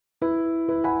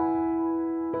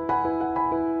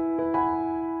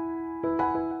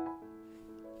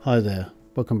Hi there,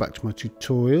 welcome back to my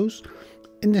tutorials.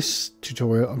 In this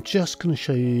tutorial I'm just going to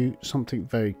show you something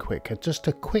very quick, just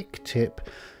a quick tip,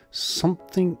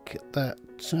 something that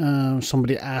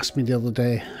somebody asked me the other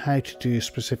day how to do a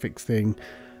specific thing,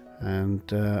 and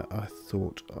I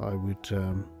thought I would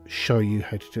show you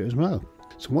how to do it as well.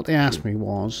 So what they asked me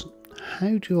was,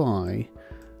 how do I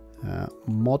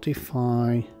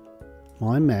modify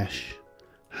my mesh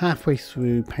halfway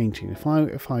through painting? If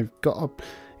I've got a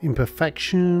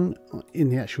imperfection in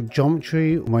the actual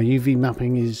geometry, or my UV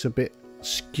mapping is a bit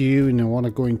skew and I want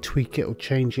to go and tweak it or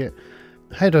change it,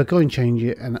 how do I go and change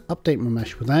it and update my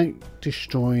mesh without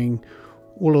destroying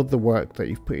all of the work that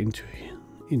you've put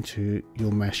into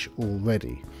your mesh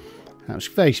already? Now it's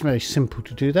very, very simple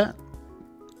to do that.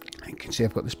 You can see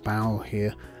I've got this barrel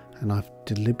here and I've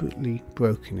deliberately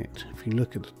broken it. If you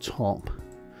look at the top,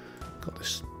 I've got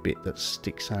this bit that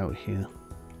sticks out here.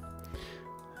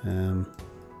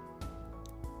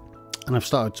 And I've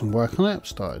started some work on it. I've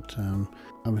started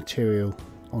a material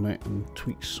on it and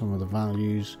tweaked some of the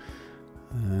values.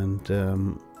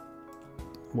 And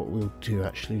what we'll do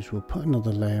actually is we'll put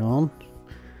another layer on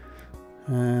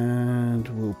and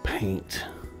we'll paint.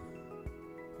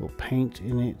 We'll paint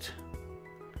in it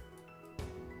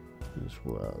as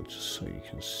well, just so you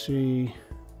can see.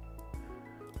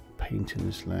 Paint in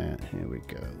this layer. Here we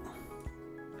go.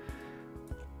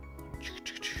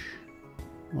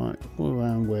 Right, all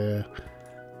around where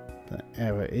the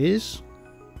error is,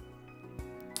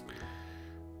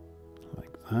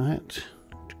 like that.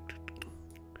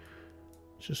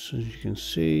 Just so you can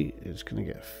see, it's going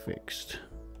to get fixed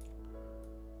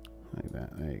like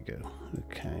that. There you go.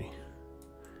 Okay.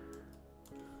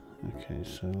 Okay,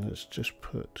 so let's just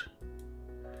put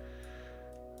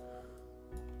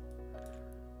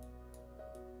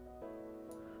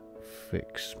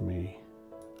fix me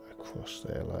across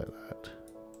there like that.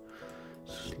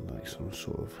 It's like some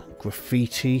sort of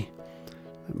graffiti.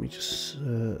 Let me just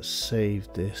save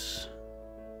this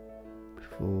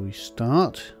before we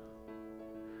start.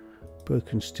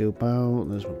 Broken steel barrel,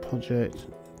 there's my project.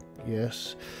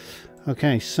 Yes.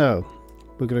 Okay, so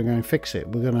we're going to go and fix it.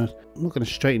 I'm not going to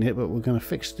straighten it, but we're going to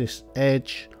fix this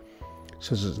edge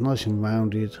so it's nice and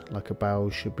rounded like a barrel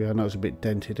should be. I know it's a bit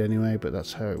dented anyway, but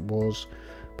that's how it was.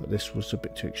 But this was a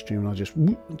bit too extreme, and I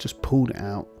just pulled it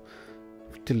out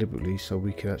deliberately so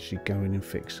we could actually go in and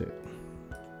fix it.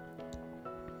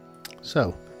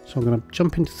 So I'm going to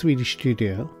jump into 3D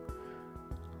Studio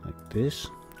like this,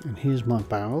 and here's my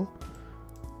barrel,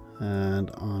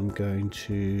 and I'm going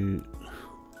to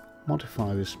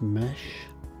modify this mesh.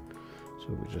 So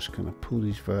we're just going to pull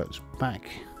these verts back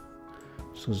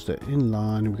so as they're in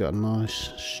line. We've got a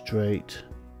nice straight,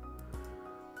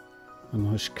 a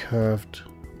nice curved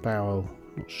barrel.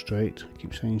 Not straight, I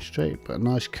keep saying straight, but a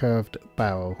nice curved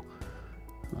barrel,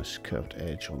 nice curved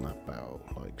edge on that barrel,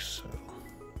 like so.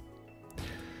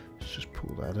 Let's just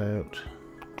pull that out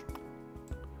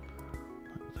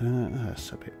like that.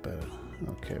 That's a bit better.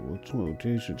 Okay, well, what we'll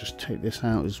do is we'll just take this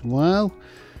out as well,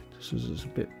 just as it's a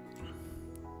bit,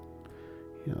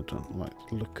 I don't like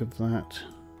the look of that.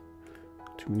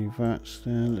 Too many vats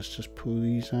there. Let's just pull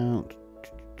these out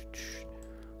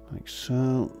like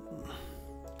so.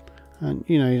 And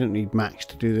you don't need Max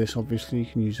to do this, obviously. You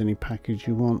can use any package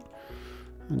you want.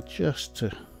 And just to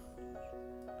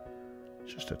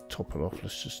top it off,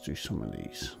 let's just do some of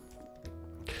these.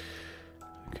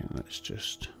 Okay, let's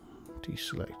just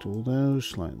deselect all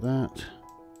those like that.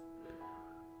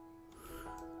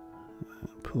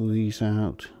 Pull these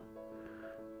out.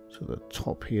 So the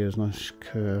top here is nice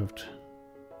curved.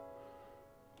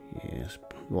 Yes,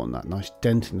 we want that nice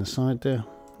dent in the side there.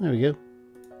 There we go.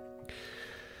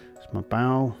 My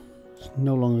barrel, it's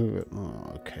no longer,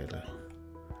 okay,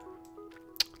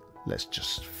 let's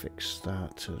just fix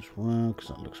that as well, because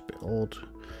that looks a bit odd.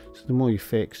 So the more you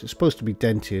fix, it's supposed to be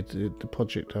dented. The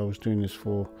project I was doing this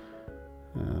for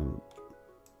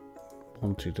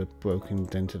wanted a broken,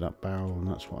 dented up barrel, and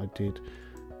that's what I did.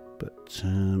 But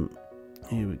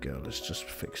here we go, let's just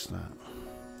fix that.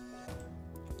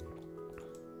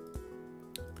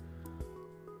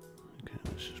 Okay,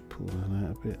 let's just pull that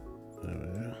out a bit. There we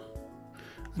go.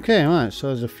 Okay, right, so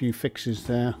there's a few fixes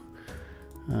there.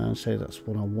 Say that's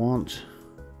what I want.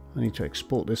 I need to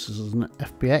export this as an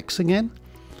FBX again.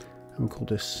 And we'll call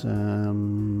this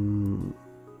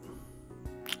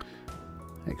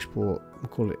export, we'll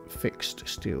call it fixed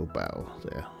steel barrel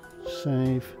there.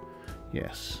 Save.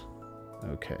 Yes.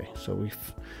 Okay, so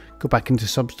we've go back into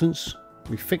Substance.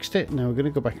 We fixed it. Now we're going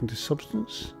to go back into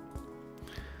Substance.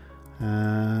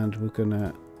 And we're going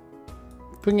to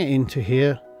bring it into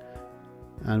here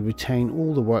and retain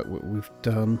all the work that we've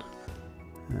done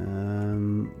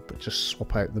but just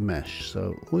swap out the mesh.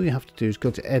 So all you have to do is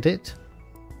go to edit,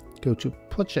 go to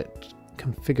project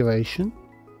configuration,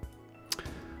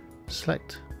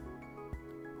 select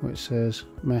where it says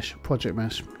mesh, project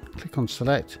mesh, click on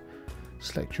select,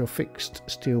 select your fixed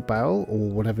steel barrel or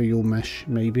whatever your mesh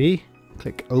may be,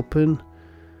 click open,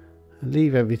 and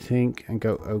leave everything and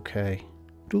go OK.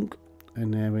 Dunk,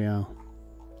 and there we are.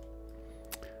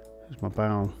 There's my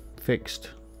barrel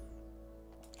fixed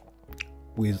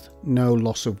with no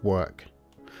loss of work.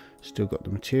 Still got the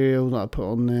material that I put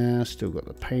on there, still got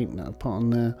the paint that I put on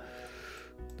there.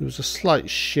 There was a slight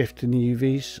shift in the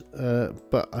UVs,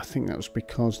 but I think that was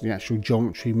because the actual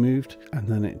geometry moved and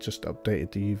then it just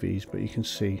updated the UVs, but you can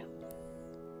see.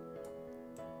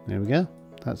 There we go,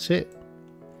 that's it.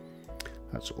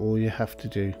 That's all you have to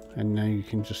do, and now you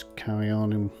can just carry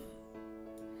on and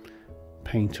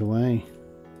paint away.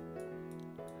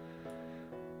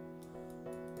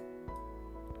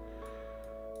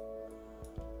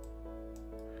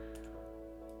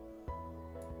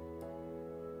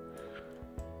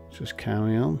 Just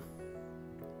carry on.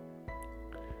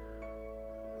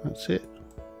 That's it.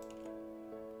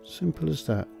 Simple as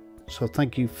that. So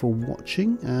thank you for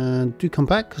watching, and do come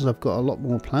back because I've got a lot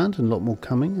more planned and a lot more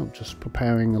coming. I'm just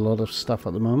preparing a lot of stuff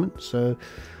at the moment, so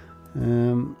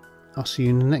I'll see you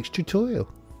in the next tutorial.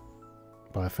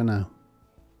 Bye for now.